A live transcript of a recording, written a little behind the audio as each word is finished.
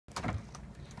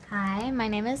Hi, my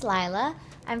name is Lila.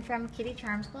 I'm from Kitty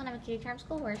Charm School and I'm a Kitty Charm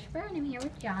School worshiper and I'm here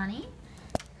with Johnny.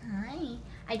 Hi.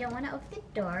 I don't want to open the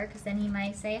door because then he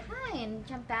might say hi and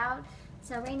jump out.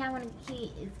 So right now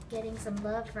he is getting some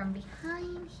love from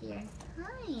behind here.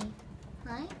 Hi.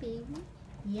 Hi, baby.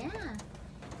 Yeah.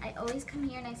 I always come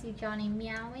here and I see Johnny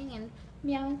meowing and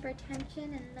meowing for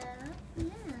attention and love. Yeah.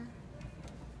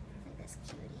 Look at this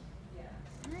cutie.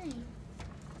 Hi.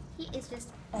 He is just,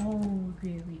 oh,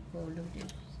 there we go, look at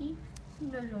this, see?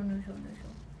 No.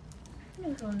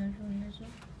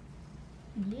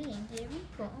 Yeah, there we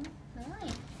go. Hi.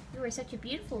 You are such a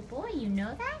beautiful boy, you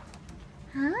know that?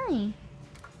 Hi.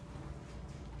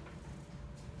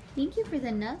 Thank you for the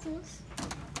nuzzles.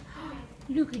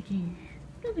 Look at this.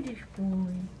 Look at this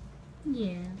boy.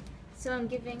 Yeah. So I'm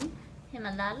giving him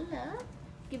a lot of love.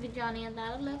 Giving Johnny a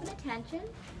lot of love and attention.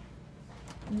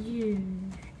 Yes.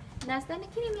 And that's then a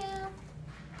kitty meow.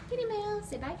 Kitty meow.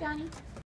 Say bye, Johnny.